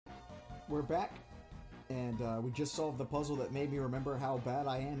we're back, and we just solved the puzzle that made me remember how bad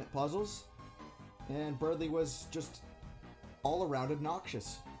I am at puzzles. And Berdly was just all around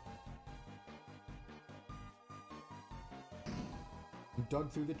obnoxious. He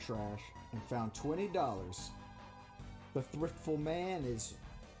dug through the trash and found $20. The thriftful man is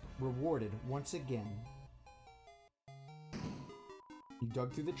rewarded once again. He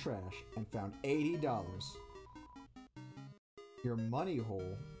dug through the trash and found $80. Your money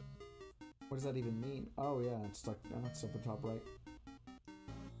hole. What does that even mean? Oh yeah, it's stuck. No, it's up the top right.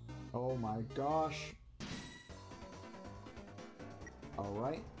 Oh my gosh.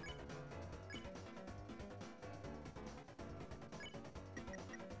 Alright.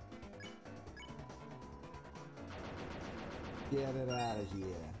 Get it out of here.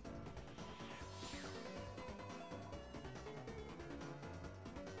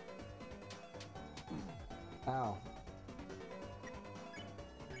 Ow.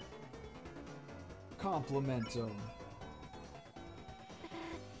 Compliment them.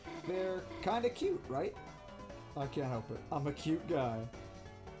 They're kinda cute, right? I can't help it. I'm a cute guy.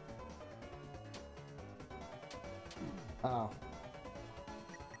 Ow.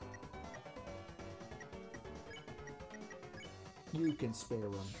 You can spare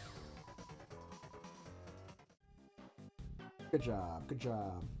them. Good job, good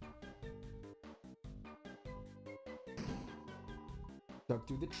job. Dug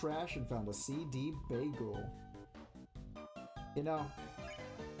through the trash and found a CD bagel. You know,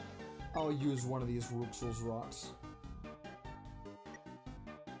 I'll use one of these Ralsei rocks.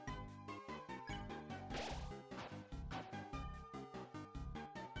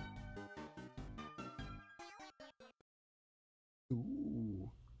 Ooh,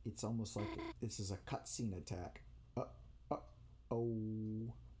 it's almost like this is a cutscene attack.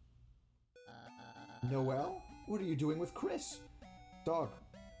 Oh. Noelle? What are you doing with Chris? Dog,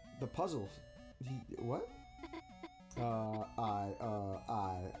 the puzzle. What?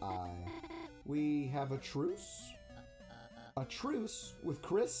 We have a truce? A truce with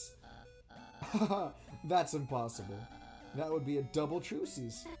Chris? That's impossible. That would be a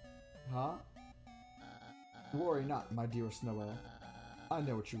Double-Trucies. Huh? Worry not, my dearest Noelle. I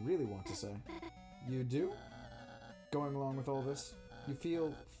know what you really want to say. You do? Going along with all this? You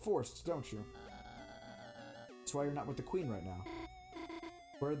feel forced, don't you? That's why you're not with the Queen right now.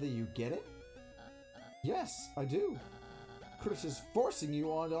 Berdly, you get it? Yes, I do. Chris is forcing you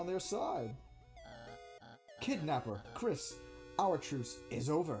on their side. Kidnapper, Chris, our truce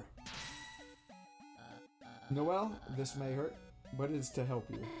is over. Noelle, this may hurt, but it is to help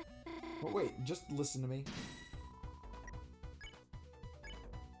you. But wait, just listen to me.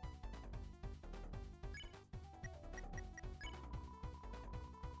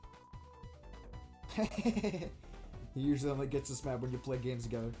 He usually only gets us mad when you play games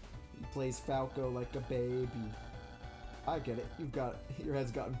together. He plays Falco like a baby. I get it. Your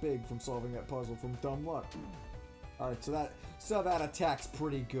head's gotten big from solving that puzzle from dumb luck. Alright, so that attack's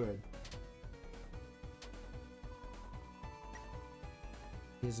pretty good.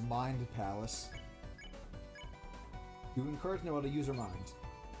 His mind palace. You encouraged Noelle to use her mind.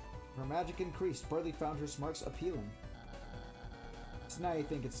 Her magic increased. Berdly found her smarts appealing. So now you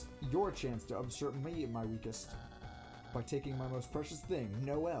think it's your chance to usurp me at my weakest. By taking my most precious thing,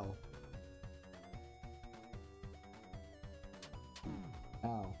 Noelle.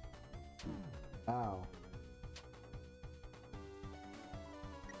 Ow. Ow.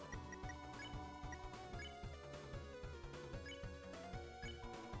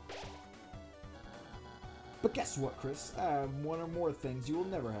 But guess what, Chris? I have one or more things you will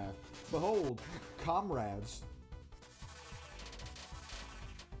never have. Behold, comrades.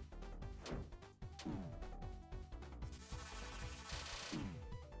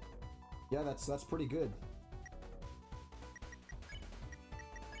 Yeah, that's pretty good.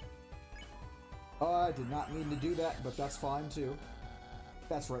 Oh, I did not mean to do that, but that's fine too.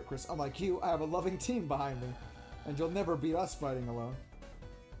 That's right, Chris. Unlike you, I have a loving team behind me. And you'll never beat us fighting alone.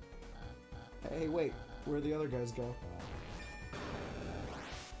 Hey, wait. Where'd the other guys go?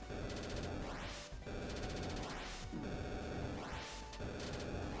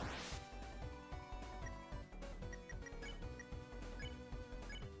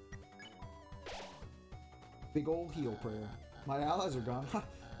 Big ol' heal prayer. My allies are gone.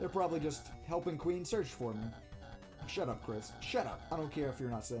 They're probably just helping Queen search for me. Shut up, Chris. Shut up. I don't care if you're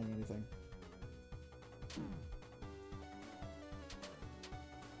not saying anything.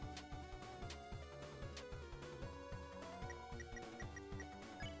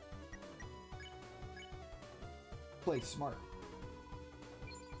 Play smart.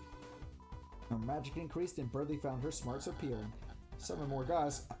 Her magic increased and Berdly found her smarts appealing. 7 more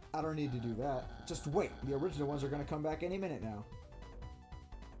guys. I don't need to do that. Just wait. The original ones are going to come back any minute now.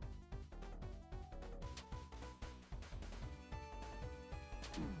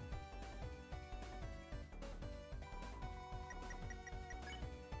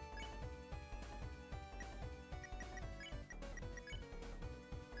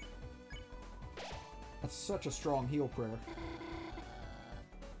 That's such a strong heal prayer.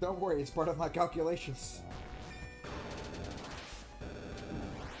 Don't worry, it's part of my calculations.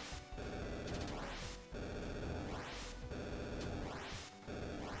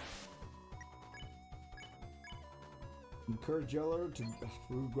 Encourage Yeller to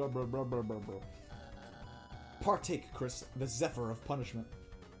partake, Chris, the Zephyr of punishment.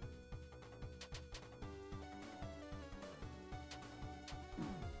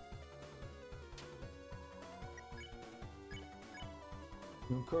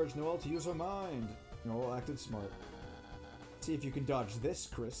 You encourage Noelle to use her mind. Noelle acted smart. See if you can dodge this,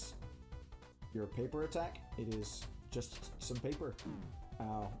 Chris. Your paper attack? It is just some paper.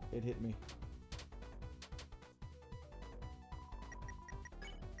 Ow, it hit me.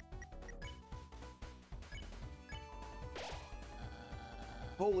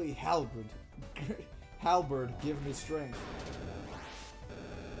 Holy halberd. Halberd, give me strength.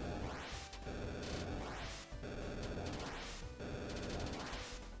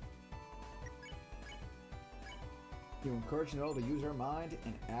 You encourage Noelle to use her mind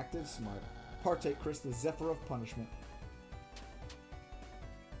and acted smart. Partake, Chris, the Zephyr of punishment.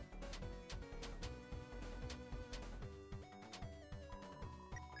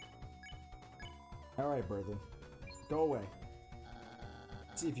 Alright, Berdly. Go away.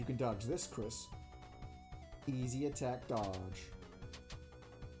 See if you can dodge this, Chris. Easy attack dodge.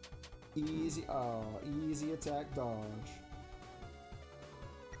 Easy attack dodge.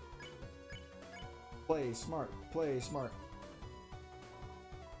 Play smart, play smart.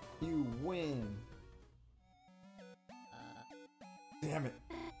 You win. Damn it.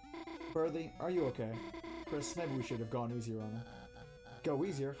 Berdly, are you okay? Chris, maybe we should have gone easier on him. Go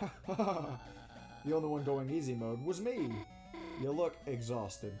easier? The only one going easy mode was me. You look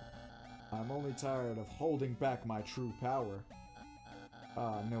exhausted. I'm only tired of holding back my true power.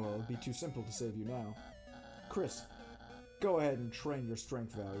 No, it'd be too simple to save you now. Chris, go ahead and train your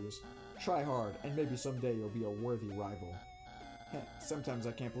strength values. Try hard, and maybe someday you'll be a worthy rival. Sometimes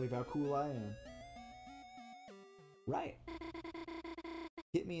I can't believe how cool I am. Right.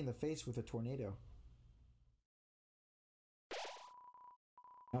 Hit me in the face with a tornado.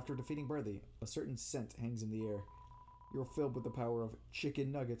 After defeating Berdly, a certain scent hangs in the air. You're filled with the power of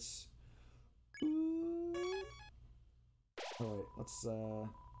chicken nuggets. Alright, let's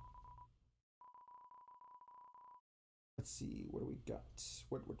see, what do we got?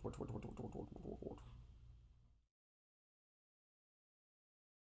 What?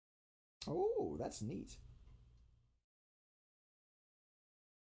 Oh, that's neat.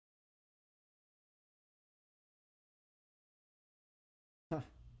 Huh.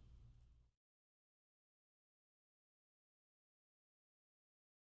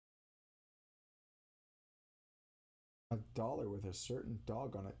 $1 with a certain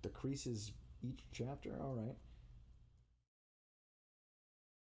dog on it. Decreases each chapter? Alright.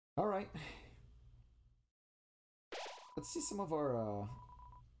 Alright. Let's see some of our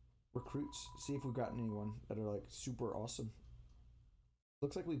recruits. See if we've gotten anyone that are like super awesome.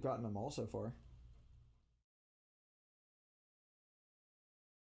 Looks like we've gotten them all so far.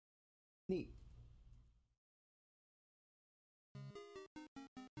 Neat.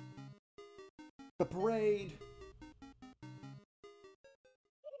 The parade!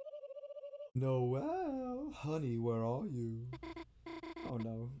 Noelle, honey, where are you? Oh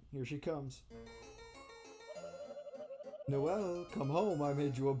no, here she comes. Noelle, come home, I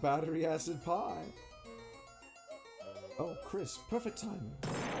made you a battery acid pie. Oh, Chris, perfect timing.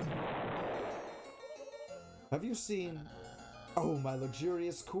 Have you seen... Oh, my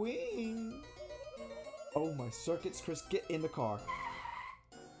luxurious queen! Oh, my circuits, Chris, get in the car.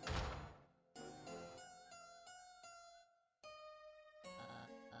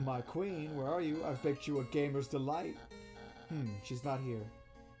 My queen, where are you? I've baked you a gamer's delight. She's not here.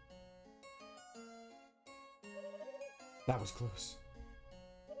 That was close.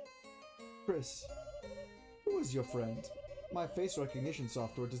 Chris, who is your friend? My face recognition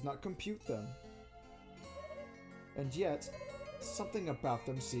software does not compute them. And yet, something about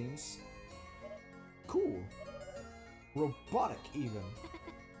them seems... cool. Robotic, even.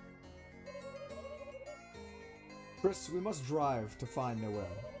 Chris, we must drive to find Noelle.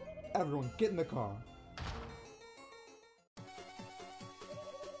 Everyone, get in the car.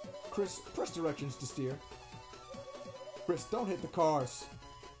 Chris, press directions to steer. Chris, don't hit the cars.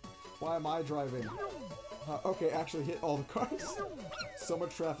 Why am I driving? Okay, actually hit all the cars. So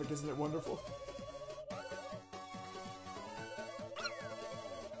much traffic, isn't it wonderful?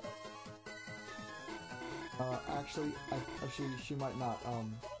 Actually, she might not.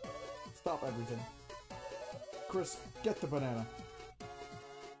 Stop everything. Chris, get the banana.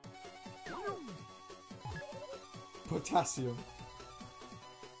 Potassium.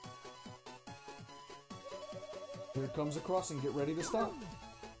 Here comes a crossing. Get ready to stop.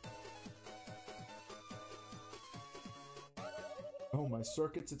 Oh my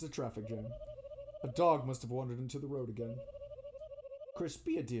circuits, it's a traffic jam. A dog must have wandered into the road again. Chris,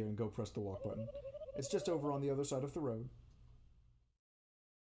 be a dear and go press the walk button. It's just over on the other side of the road.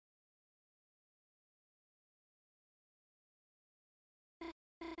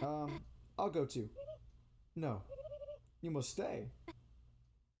 I'll go too. No. You must stay.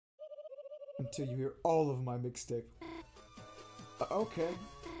 Until you hear all of my mixtape. Okay.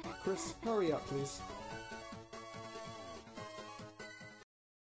 Chris, hurry up, please.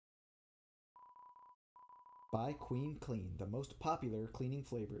 Buy Queen Clean, the most popular cleaning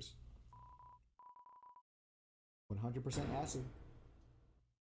flavors. 100% acid.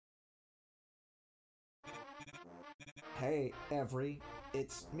 Hey,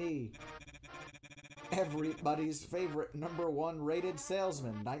 it's me. Everybody's favorite #1 rated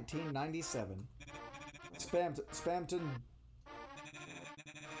salesman, 1997. Spamton.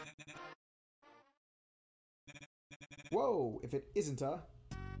 Whoa, if it isn't a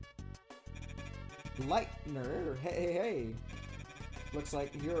Lightner. Hey. Looks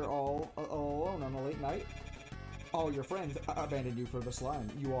like you're all alone on a late night. All your friends abandoned you for the slime.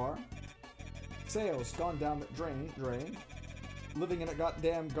 You are? Sales gone down the drain. Living in a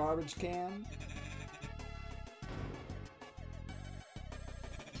goddamn garbage can.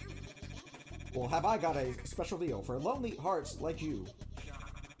 Well, have I got a special deal for lonely hearts like you.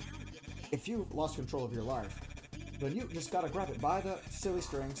 If you've lost control of your life, then you just gotta grab it by the silly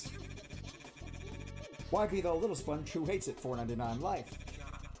strings. Why be the little sponge who hates it $4.99 life,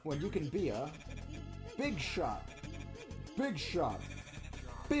 when you can be a big shot? Big shot.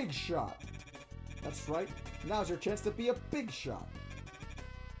 Big shot. That's right. Now's your chance to be a big shot.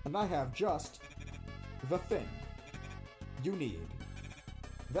 And I have just the thing you need.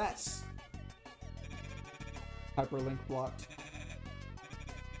 That's hyperlink blocked.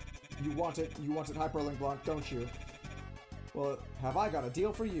 You want it hyperlink blocked, don't you? Well, have I got a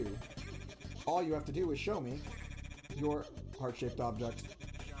deal for you? All you have to do is show me your heart-shaped object.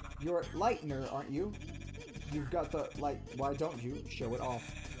 You're Lightner, aren't you? You've got the light. Why don't you show it off?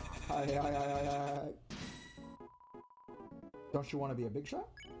 Hi. Don't you want to be a big shot?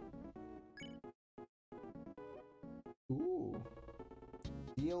 Ooh.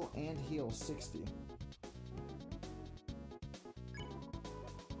 Deal and heal 60.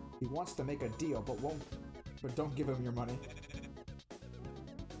 He wants to make a deal, but don't give him your money.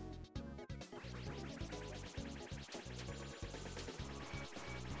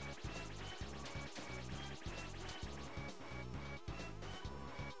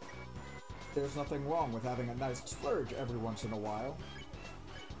 There's nothing wrong with having a nice splurge every once in a while.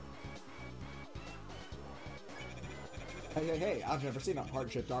 Hey, I've never seen a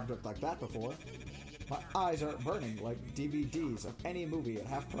heart-shaped object like that before. My eyes are burning like DVDs of any movie at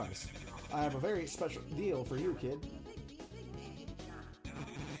half price. I have a very special deal for you, kid.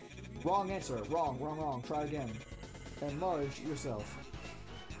 Wrong answer. Wrong. Try again. Enlarge yourself.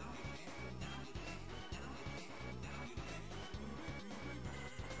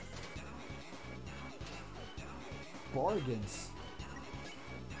 Bargains.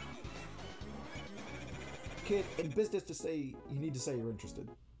 Kid, in business to say, you need to say you're interested.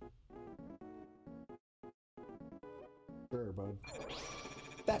 Sure, bud.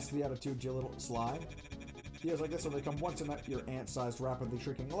 That's the attitude, you little slime. Deals like this only come once in your ant-sized, rapidly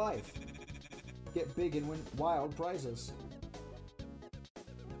shrinking life. Get big and win wild prizes.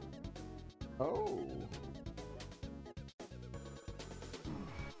 Oh.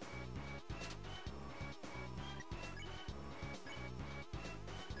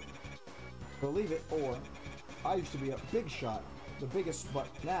 Believe it, or I used to be a big shot, the biggest, but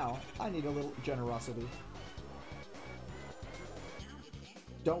now I need a little generosity.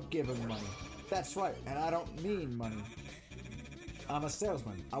 Don't give him money. That's right, and I don't mean money. I'm a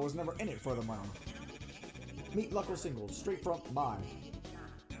salesman. I was never in it for the money. Meet Luckle Singles, straight from mine.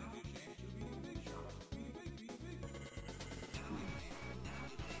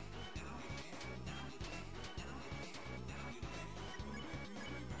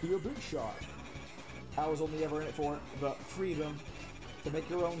 Be a big shot. I was only ever in it for the freedom to make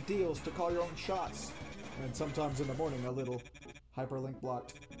your own deals, to call your own shots, And sometimes in the morning a little hyperlink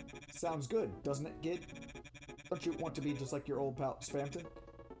blocked. Sounds good, doesn't it, kid? Don't you want to be just like your old pal Spamton?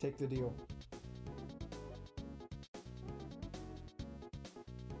 Take the deal.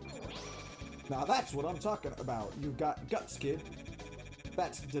 Now that's what I'm talking about. You've got guts, kid.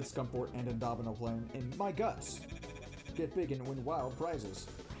 That's discomfort and Indomino playing in my guts. Get big and win wild prizes.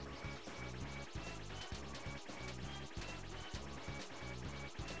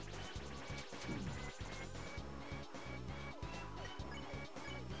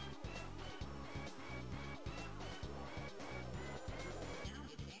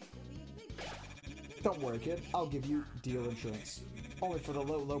 Don't worry, kid. I'll give you deal insurance. Only for the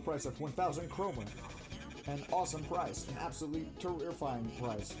low price of 1,000 kromer. An awesome price. An absolutely terrifying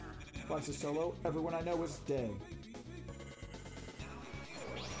price. Price is so low, everyone I know is dead.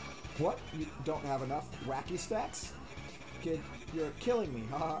 What? You don't have enough wacky stacks? Kid, you're killing me.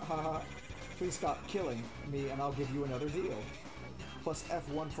 Ha ha ha ha. Please stop killing me and I'll give you another deal. Plus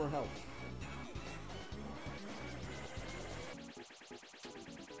F1 for help.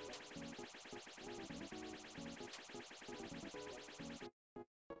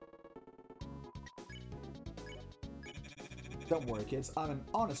 Don't worry, kids. I'm an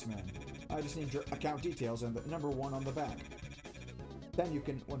honest man. I just need your account details and the number 1 on the back. Then you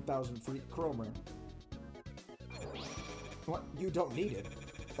can 1,000 free kromer. What? You don't need it.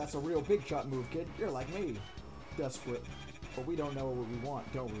 That's a real big shot move, kid. You're like me. Desperate. But we don't know what we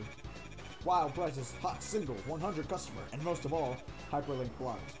want, don't we? Wild prices, hot single, 100 customer, and most of all, hyperlink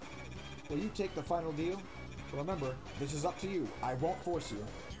blocked. Will you take the final deal? Remember, this is up to you. I won't force you.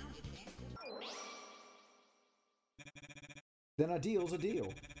 Then a deal's a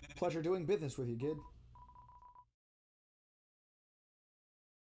deal. Pleasure doing business with you, kid.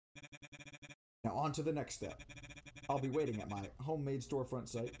 Now on to the next step. I'll be waiting at my homemade storefront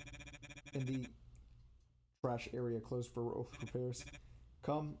site in the trash area closed for repairs.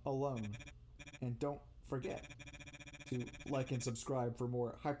 Come alone. And don't forget to like and subscribe for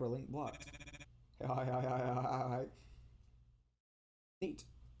more hyperlink blocked. Hi. Neat.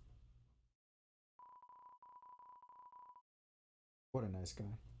 What a nice guy.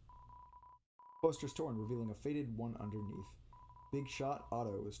 Posters torn, revealing a faded one underneath. Big shot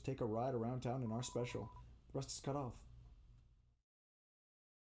autos. Take a ride around town in our special. The rest is cut off.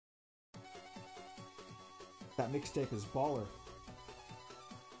 That mixtape is baller.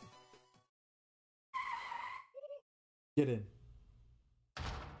 Get in.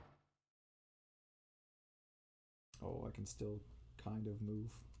 Oh, I can still kind of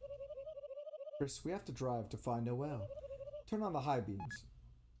move. Chris, we have to drive to find Noelle. Turn on the high beams.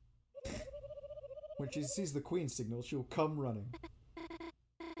 When she sees the Queen signal, she'll come running.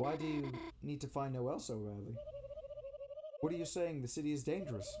 Why do you need to find Noelle so badly? What are you saying? The city is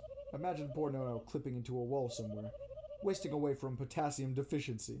dangerous. Imagine poor Noelle clipping into a wall somewhere, wasting away from potassium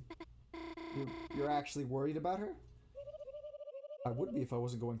deficiency. You're actually worried about her? I would be if I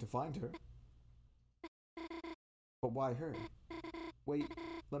wasn't going to find her. But why her? Wait,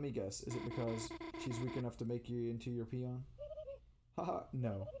 let me guess. Is it because she's weak enough to make you into your peon? Haha,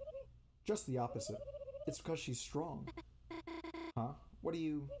 no. Just the opposite. It's because she's strong. Huh? What do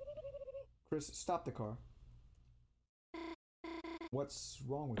you... Chris, stop the car. What's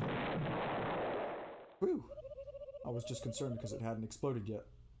wrong with it? Whew! I was just concerned because it hadn't exploded yet.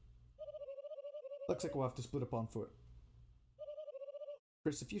 Looks like we'll have to split up on foot.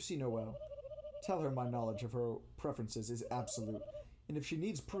 Chris, if you see Noelle, tell her my knowledge of her preferences is absolute. And if she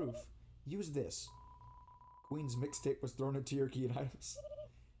needs proof, use this. Queen's mixtape was thrown into your key items.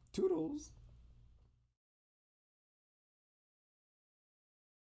 Toodles!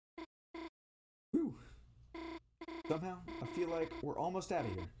 Whew! Somehow, I feel like we're almost out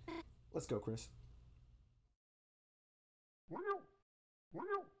of here. Let's go, Chris.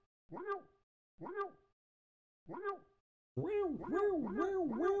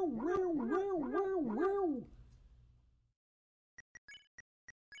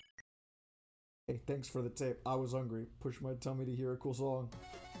 Hey, thanks for the tape. I was hungry. Pushed my tummy to hear a cool song.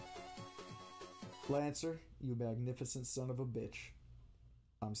 Lancer, you magnificent son of a bitch.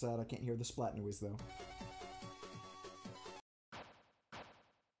 I'm sad I can't hear the splat noise, though.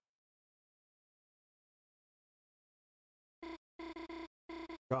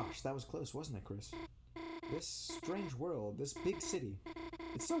 Gosh, that was close, wasn't it, Chris? This strange world, this big city.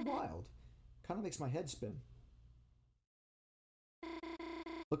 It's so wild. Kind of makes my head spin.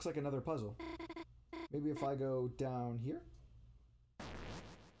 Looks like another puzzle. Maybe if I go down here?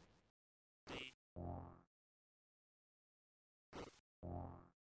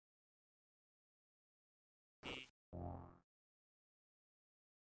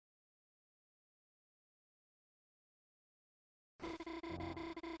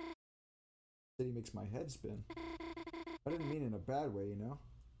 City makes my head spin. I didn't mean in a bad way, you know?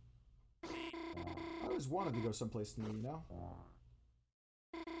 I always wanted to go someplace new, you know?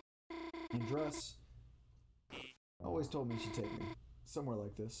 And Dress always told me she'd take me. Somewhere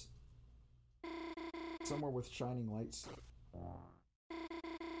like this. Somewhere with shining lights.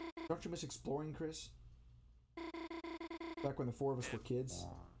 Don't you miss exploring, Chris? Back when the four of us were kids?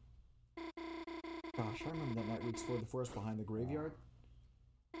 Gosh, I remember that night we explored the forest behind the graveyard.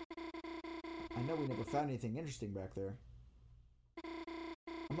 I know we never found anything interesting back there.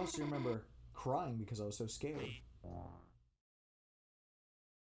 I mostly remember crying because I was so scared.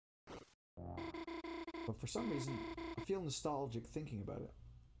 But for some reason, I feel nostalgic thinking about it.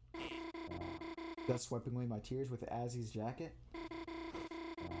 Just wiping away my tears with Azzy's jacket.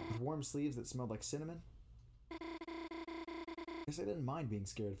 With warm sleeves that smelled like cinnamon. Guess I didn't mind being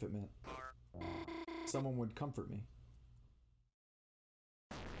scared if it meant someone would comfort me.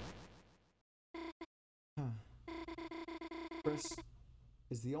 Chris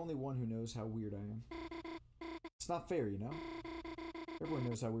is the only one who knows how weird I am. It's not fair, you know? Everyone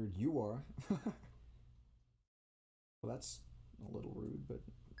knows how weird you are. Well, that's a little rude, but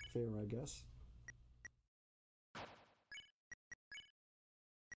fair, I guess.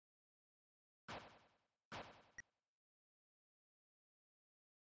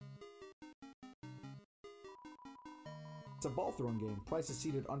 It's a ball throwing game. Price is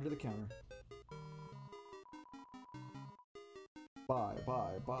seated under the counter. Buy,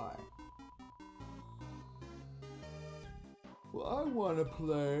 buy, buy. Well, I want to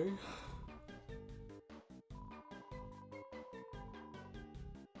play.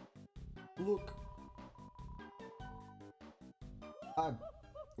 Look.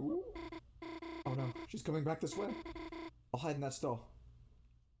 Ooh. Oh no, she's coming back this way. I'll hide in that stall.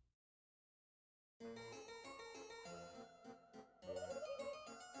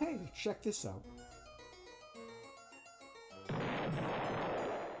 Hey, check this out.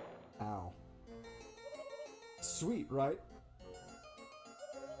 Ow. Sweet, right?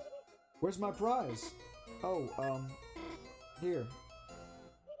 Where's my prize? Oh, here.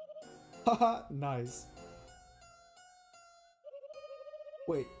 Haha, nice.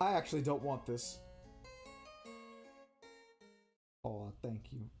 Wait, I actually don't want this. Aw,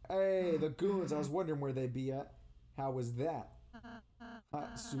 thank you. Hey, the goons, I was wondering where they'd be at. How was that?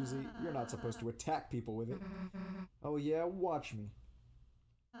 Susie, you're not supposed to attack people with it. Oh yeah, watch me.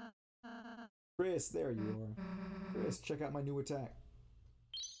 Chris, there you are. Chris, check out my new attack.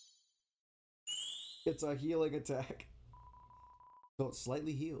 It's a healing attack. Felt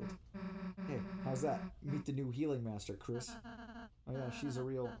slightly healed. Hey, how's that? Meet the new healing master, Chris. Oh yeah, she's a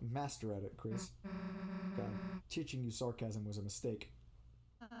real master at it, Chris. God, teaching you sarcasm was a mistake.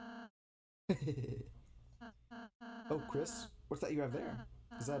 Oh, Chris, what's that you have there?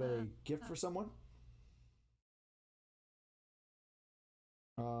 Is that a gift for someone?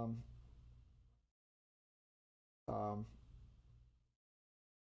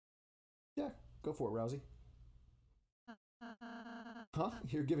 Yeah, go for it, Ralsei. Huh?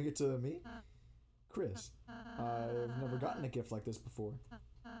 You're giving it to me? Chris, I've never gotten a gift like this before.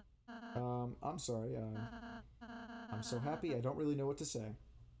 I'm sorry, I'm so happy I don't really know what to say.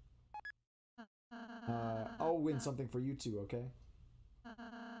 I'll win something for you two, okay?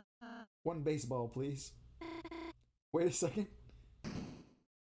 One baseball, please. Wait a second.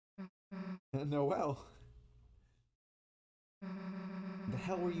 Noelle. The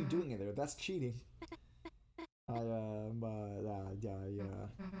hell were you doing in there? That's cheating.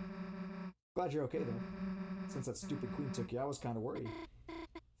 Glad you're okay though. Since that stupid queen took you, I was kind of worried.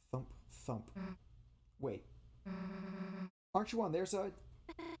 Thump, thump. Wait. Aren't you on their side?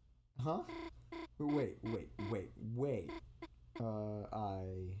 Huh? Wait.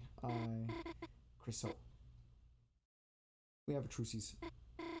 Chris, we have a truces.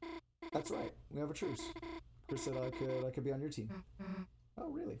 That's right, we have a truce. Chris said I could be on your team. Oh,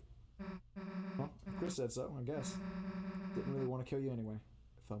 really? Well, Chris said so, I guess. Didn't really want to kill you anyway.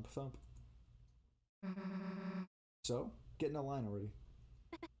 Thump, thump. So, get in a line already.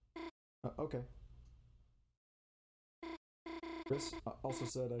 Okay. Chris also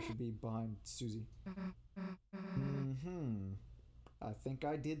said I should be behind Susie. I think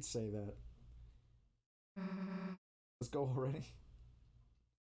I did say that. Let's go already.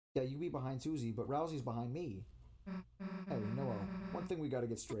 Yeah, you be behind Susie, but Ralsei's behind me. Hey, Noelle, one thing we gotta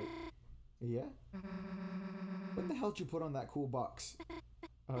get straight. Yeah? When the hell did you put on that cool box?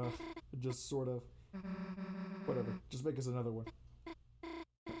 Just sort of. Whatever, just make us another one.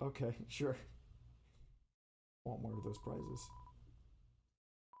 Okay, sure. Want more of those prizes.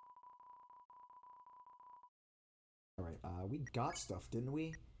 Alright, we got stuff, didn't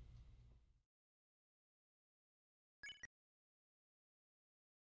we?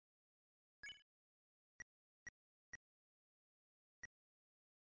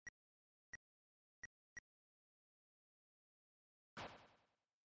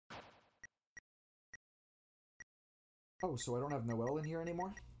 Oh, so I don't have Noelle in here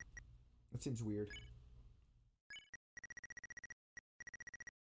anymore? That seems weird.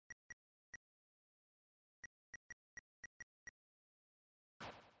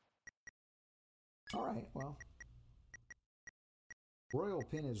 Alright, well. Royal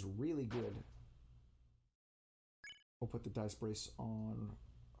Pin is really good. We'll put the dice brace on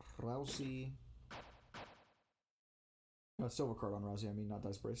Ralsei. No, silver card on Ralsei, I mean, not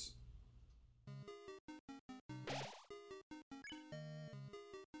dice brace.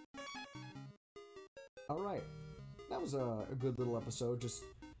 Alright. That was a good little episode, just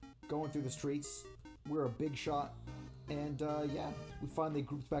going through the streets. We're a big shot. And, yeah, we finally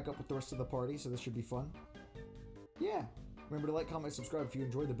grouped back up with the rest of the party, so this should be fun. Yeah. Remember to like, comment, subscribe if you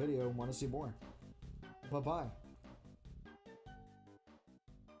enjoyed the video and want to see more. Bye-bye.